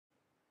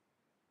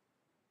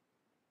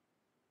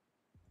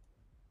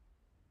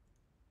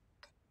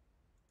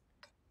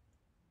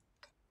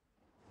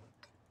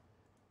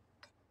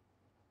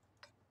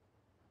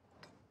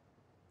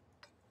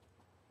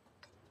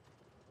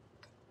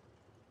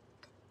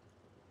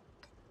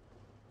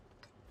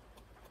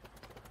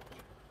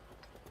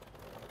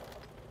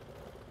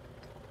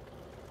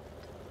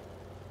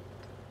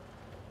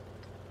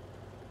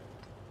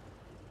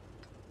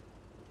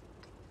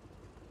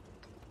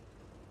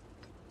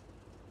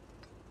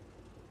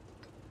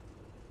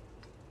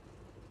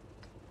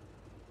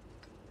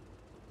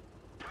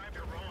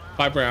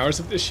5 more hours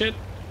of this shit?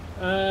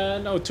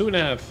 No,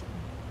 2.5.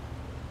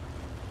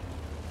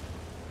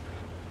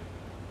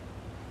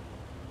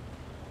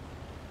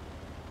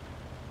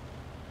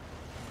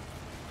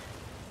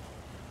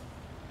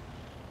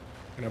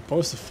 I'm gonna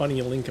post a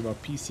funny link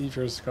about PC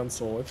versus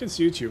console. If it's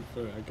YouTube,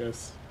 I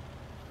guess.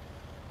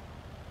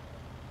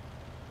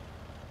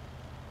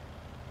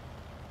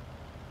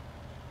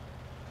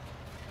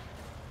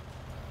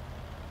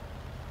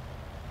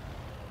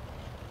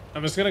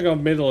 I'm just gonna go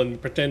middle and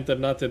pretend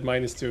I'm not at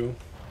 -2.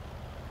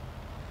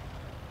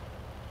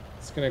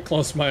 Just gonna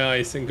close my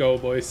eyes and go,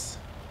 boys.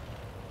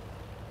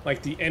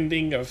 Like the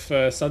ending of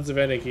Sons of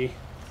Anarchy.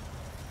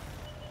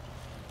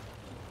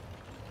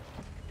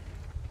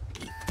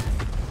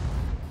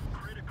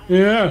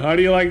 Yeah, how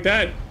do you like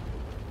that?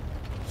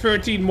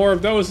 13 more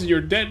of those and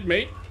you're dead,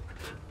 mate.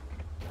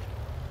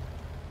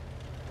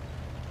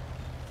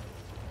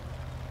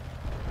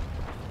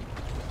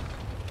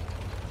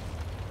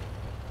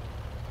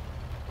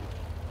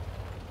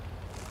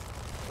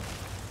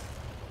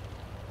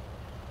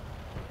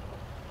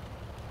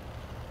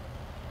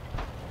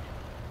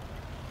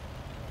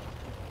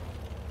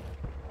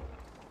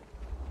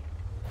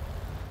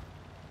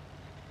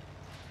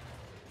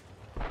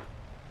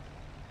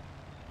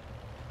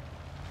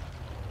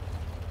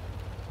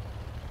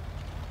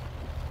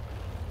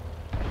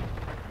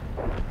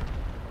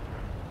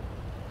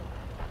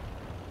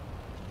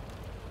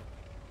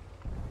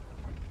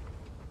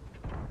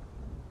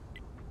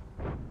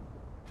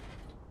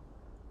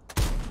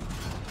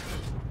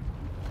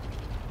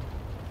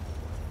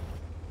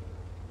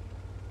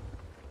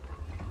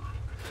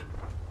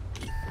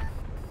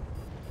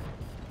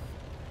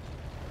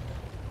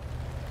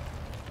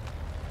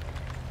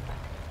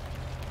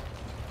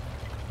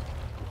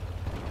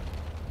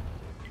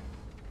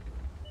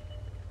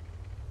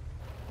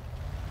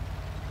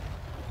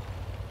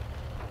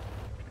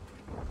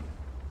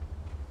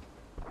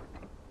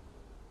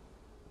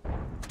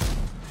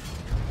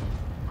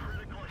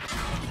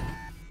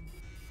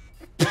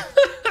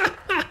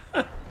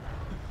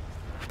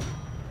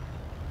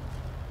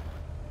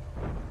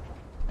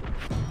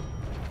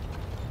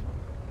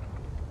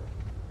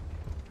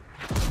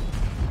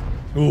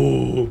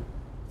 Ooh.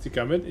 Is he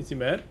coming? Is he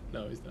mad?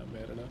 No, he's not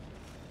mad enough.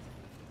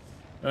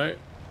 Alright.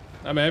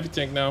 I'm a heavy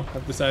tank now.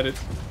 I've decided.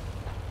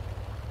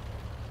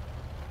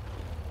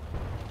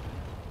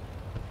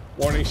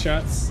 Warning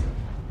shots.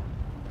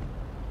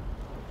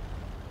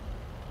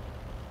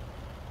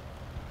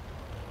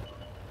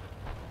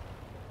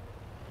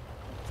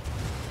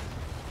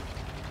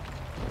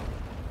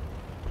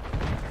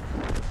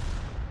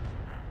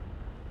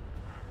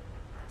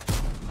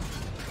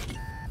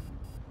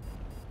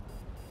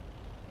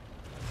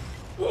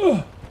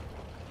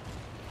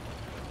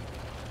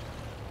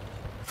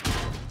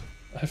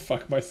 I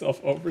fucked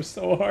myself over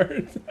so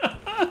hard.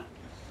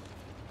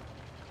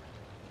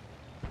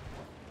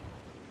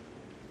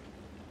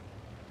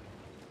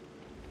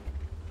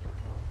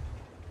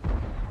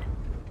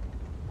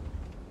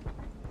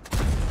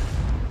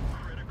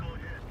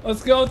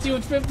 Let's go,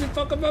 T-150,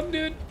 fuck him up,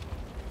 dude.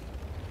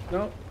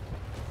 No.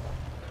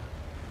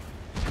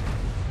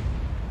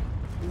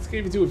 This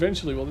game too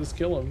eventually, we'll just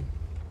kill him.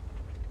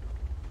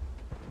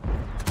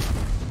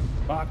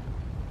 Fuck.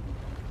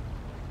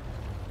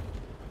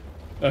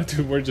 Oh,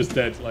 dude, we're just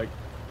dead. Like,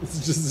 this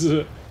is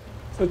just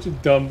such a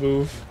dumb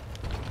move.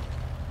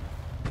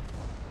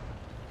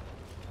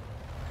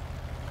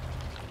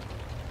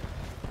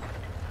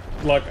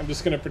 Luck, I'm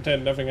just gonna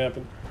pretend nothing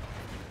happened.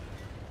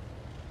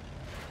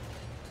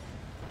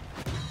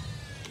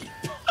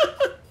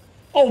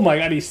 Oh my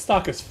god, he's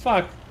stuck as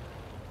fuck.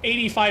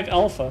 85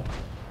 alpha.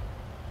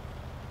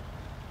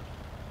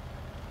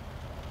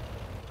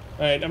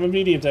 Alright, I'm a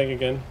medium tank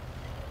again.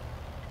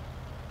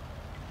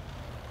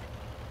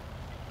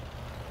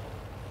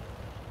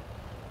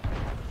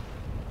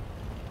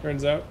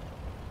 Turns out.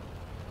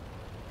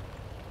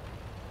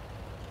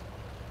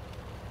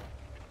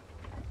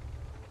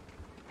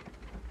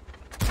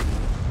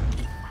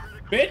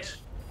 Bitch!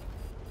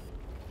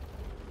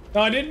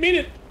 No, I didn't mean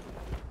it!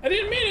 I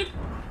didn't mean it!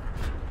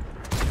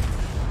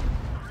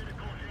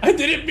 I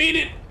didn't mean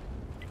it!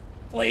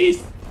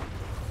 Please!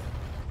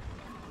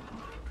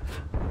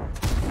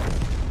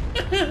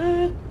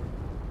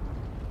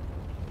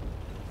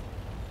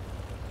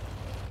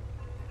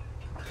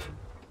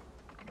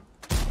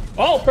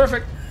 Oh,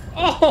 perfect!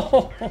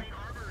 Oh!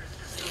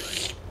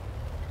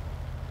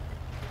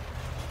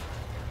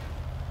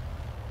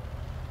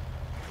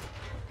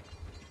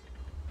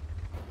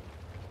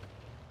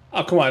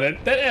 Oh, come on.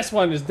 That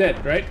S1 is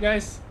dead, right,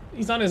 guys?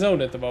 He's on his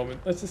own at the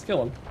moment. Let's just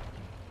kill him.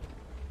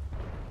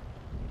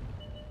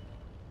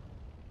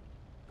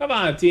 Come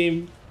on,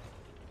 team.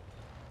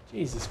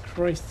 Jesus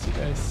Christ, you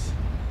guys.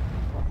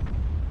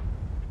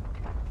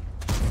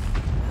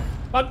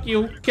 Fuck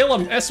you. Kill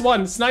him.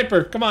 S1.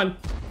 Sniper. Come on.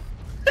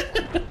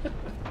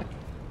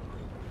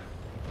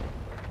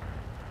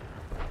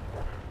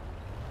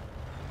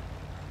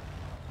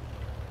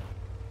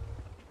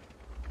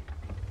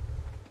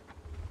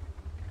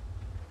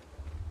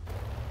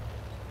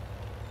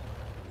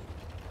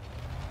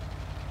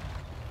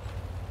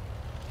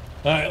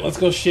 Alright, let's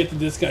go shit in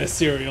this guy's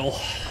cereal.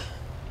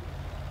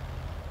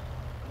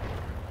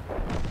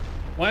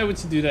 Why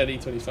would you do that,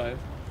 E25?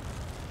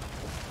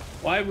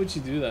 Why would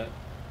you do that?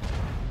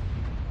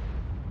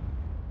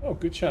 Oh,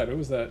 good shot. Who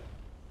was that?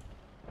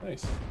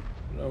 Nice. I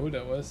don't know who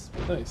that was,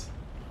 but nice.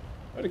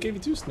 Oh, they gave you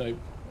 2 snipe.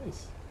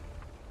 Nice.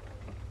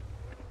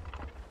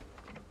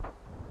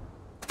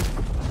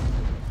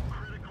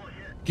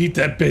 Keep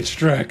that bitch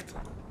tracked.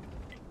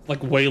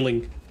 Like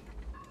wailing.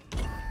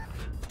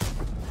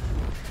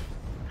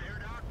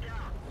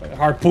 I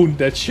harpooned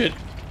that shit.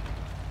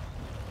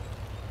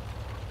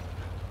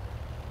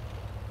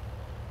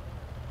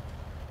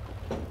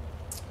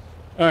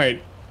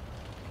 Alright.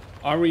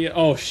 Aria.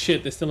 Oh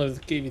shit, they still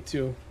have gave you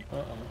 2.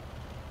 Uh-oh.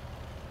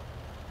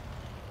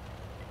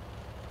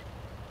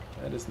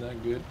 That is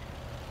not good.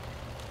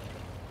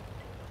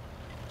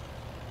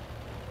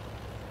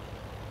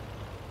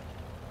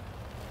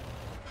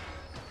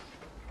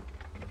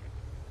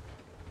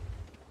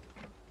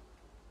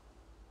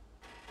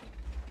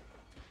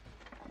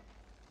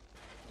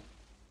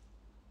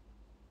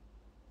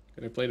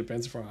 Can I play the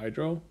pencil for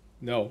Hydro?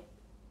 No.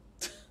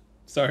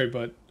 Sorry,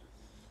 but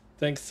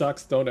thanks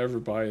sucks, don't ever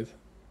buy it.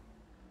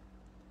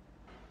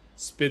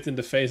 Spit in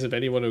the face of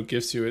anyone who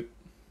gives you it.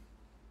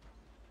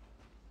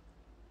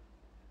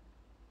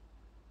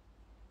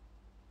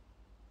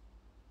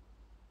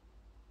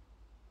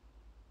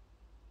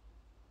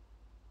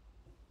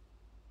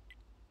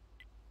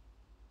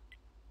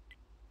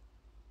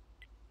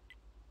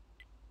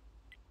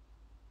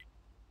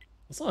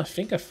 Also, I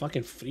think I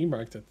fucking free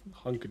marked that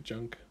hunk of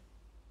junk.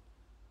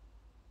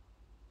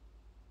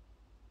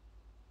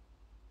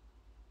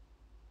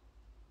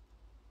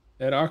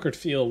 That awkward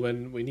feel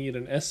when we need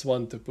an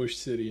S1 to push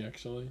city,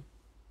 actually.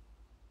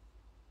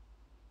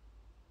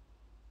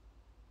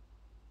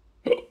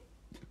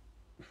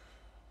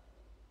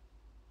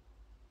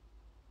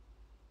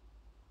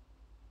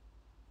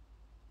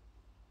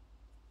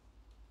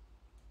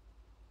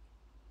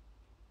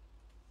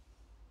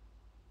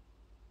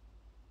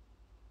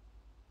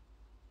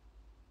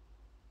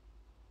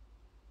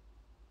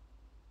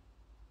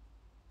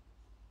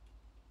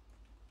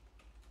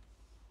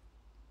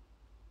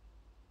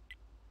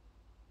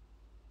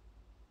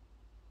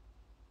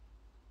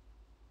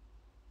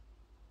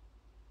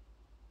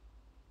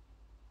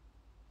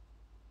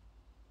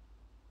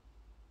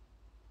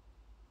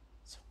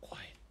 So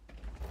quiet.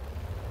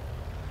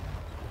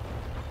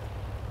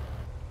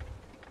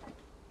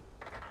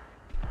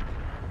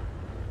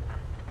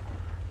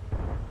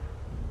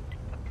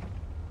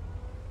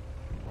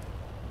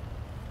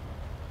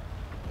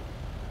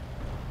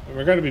 And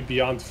we're gonna be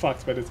beyond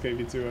fucked by this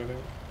KV2, I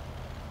think.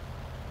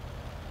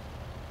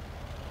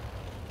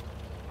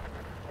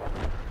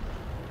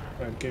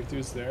 Alright,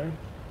 KV2's there.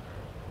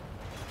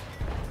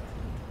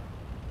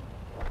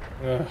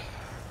 Ugh.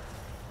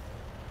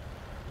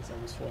 He's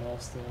almost full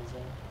health still as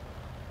well.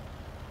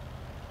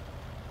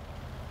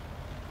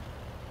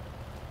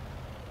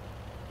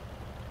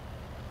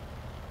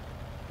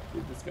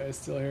 Dude, this guy is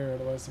still here,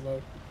 otherwise I'm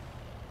out.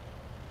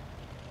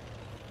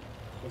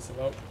 Guess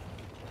I'm out.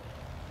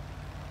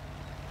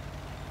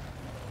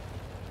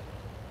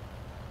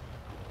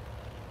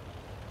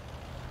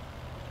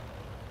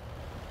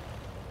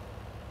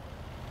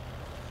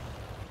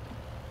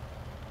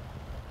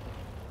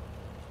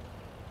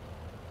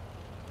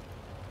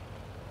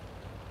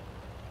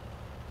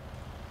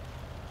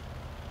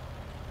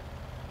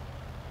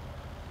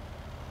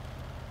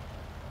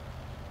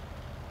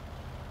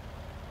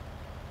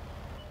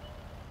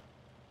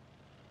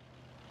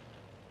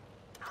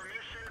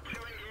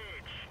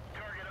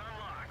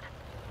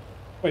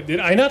 Wait,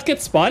 did I not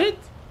get spotted?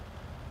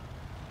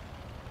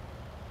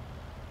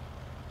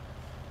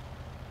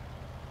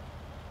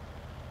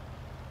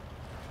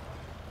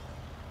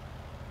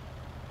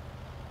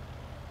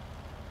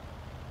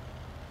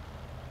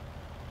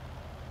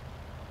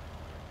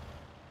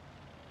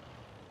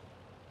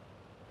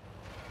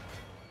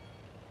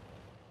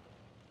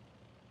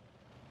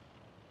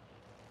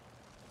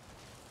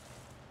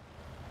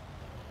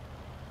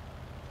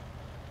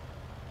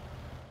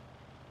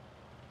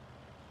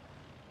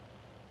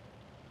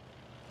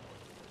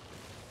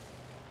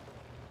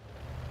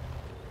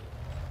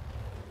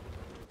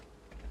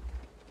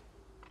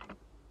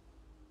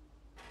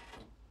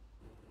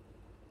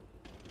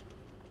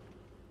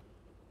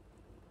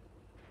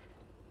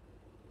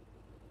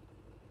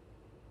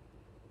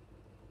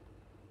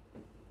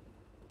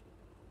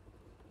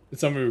 Did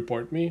somebody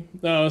report me?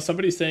 No,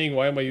 somebody's saying,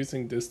 why am I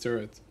using this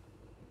turret?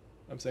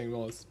 I'm saying,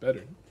 well, it's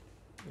better.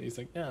 And he's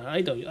like, yeah,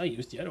 I don't. I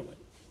used the other one.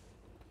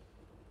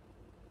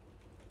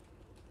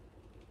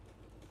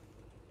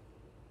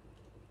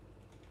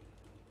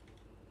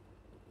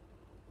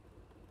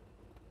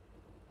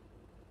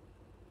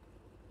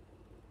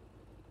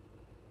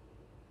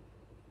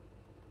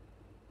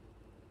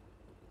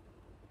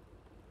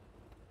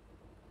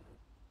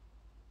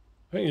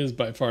 I think this is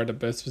by far the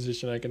best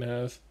position I can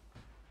have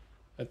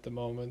at the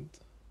moment.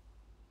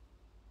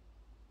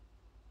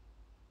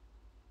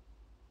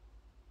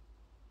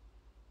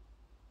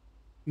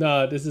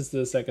 No, this is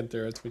the second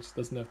turret, which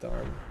doesn't have the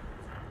armor.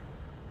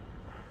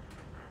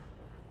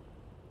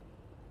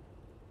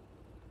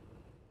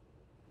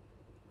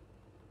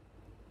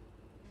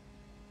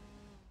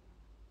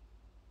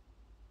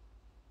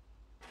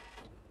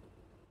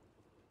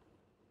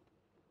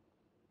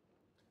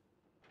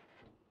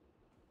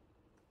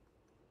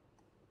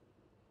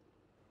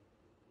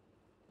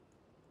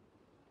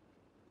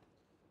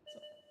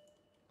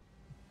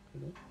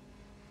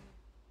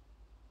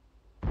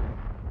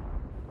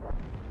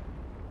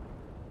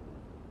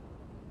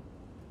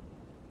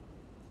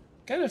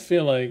 Kind of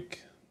feel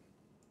like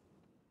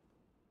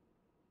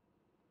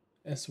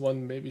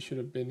S1 maybe should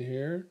have been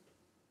here,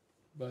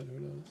 but who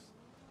knows?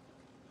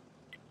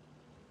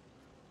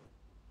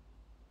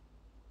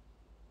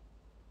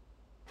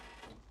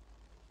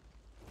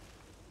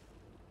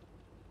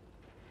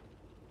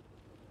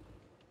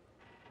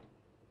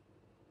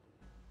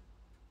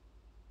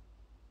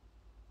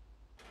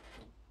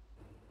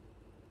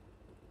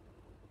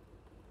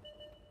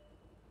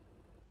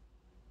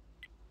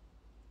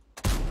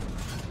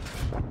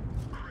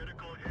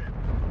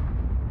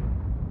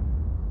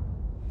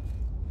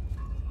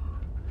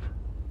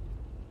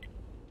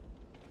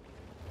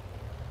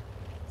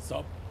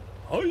 Sup?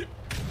 Hi.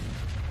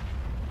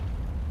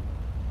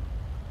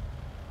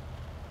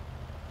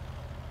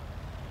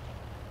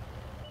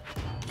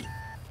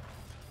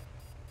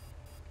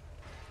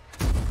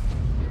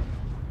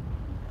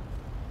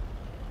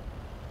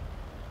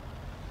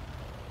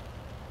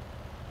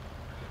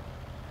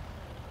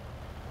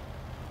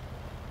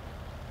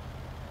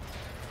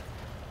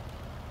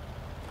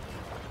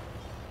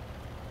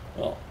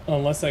 Well,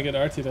 unless I get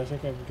RT'd, I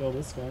think I can kill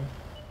this guy.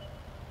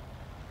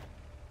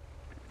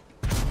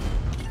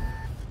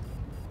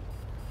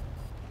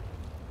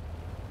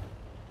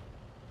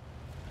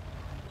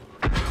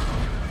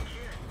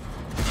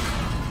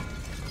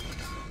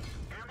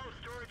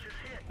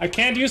 I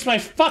can't use my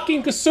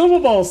fucking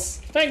consumables!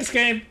 Thanks,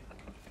 game!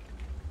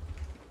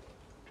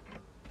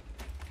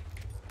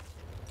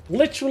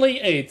 Literally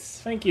 8.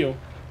 Thank you.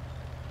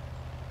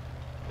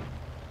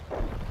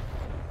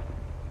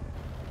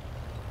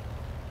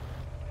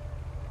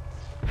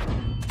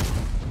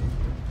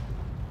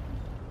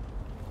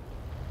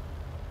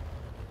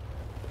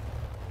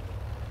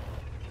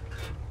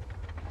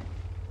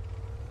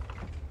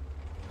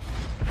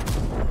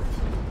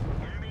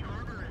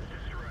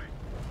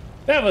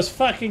 That was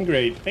fucking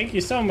great. Thank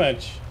you so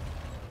much.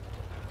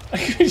 I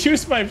could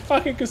use my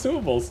fucking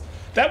consumables.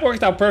 That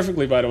worked out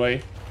perfectly, by the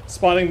way.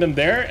 Spotting them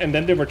there, and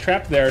then they were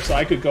trapped there, so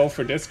I could go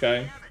for this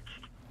guy.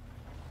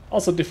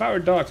 Also,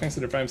 Devoured Dog, thanks to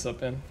the Prime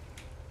sub, man.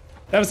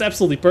 That was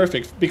absolutely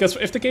perfect, because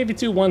if the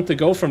KV2 wanted to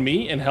go for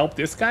me and help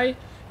this guy,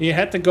 he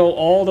had to go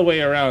all the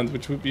way around,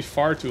 which would be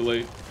far too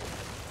late.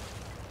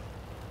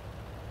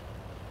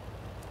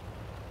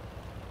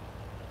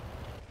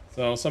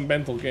 So, some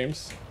mental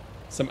games.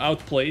 Some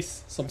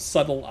outplays. Some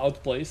subtle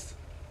outplays.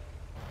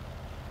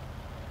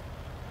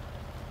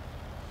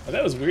 Oh,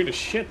 that was weird as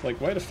shit. Like,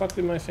 why the fuck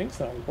did my things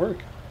not work?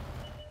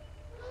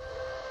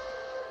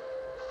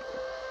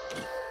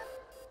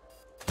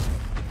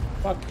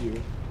 Fuck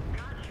you.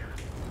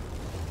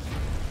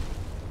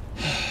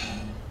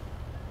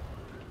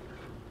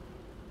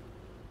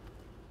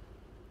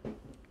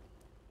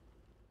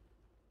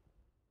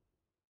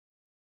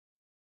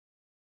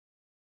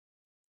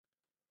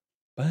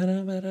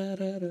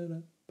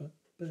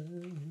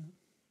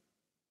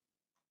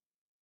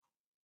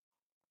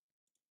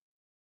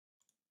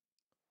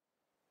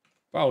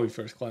 Probably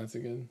first glance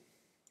again.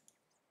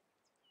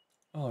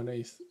 Oh,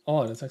 nice.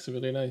 Oh, that's actually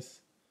really nice.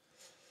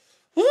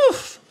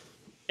 Woof!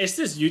 Is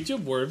this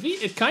YouTube worthy?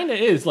 It kind of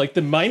is. Like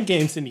the mind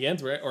games in the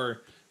end,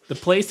 or the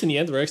plays in the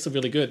end were actually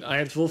really good. I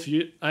had full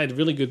view. I had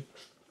really good,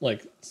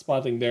 like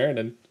spotting there, and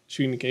then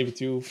shooting the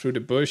KV2 through the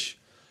bush,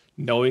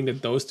 knowing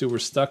that those two were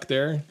stuck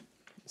there.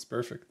 It's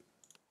perfect.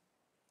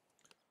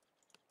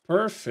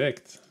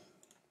 Perfect.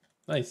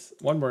 Nice.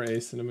 One more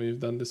ace, and then we've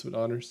done this with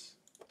honors.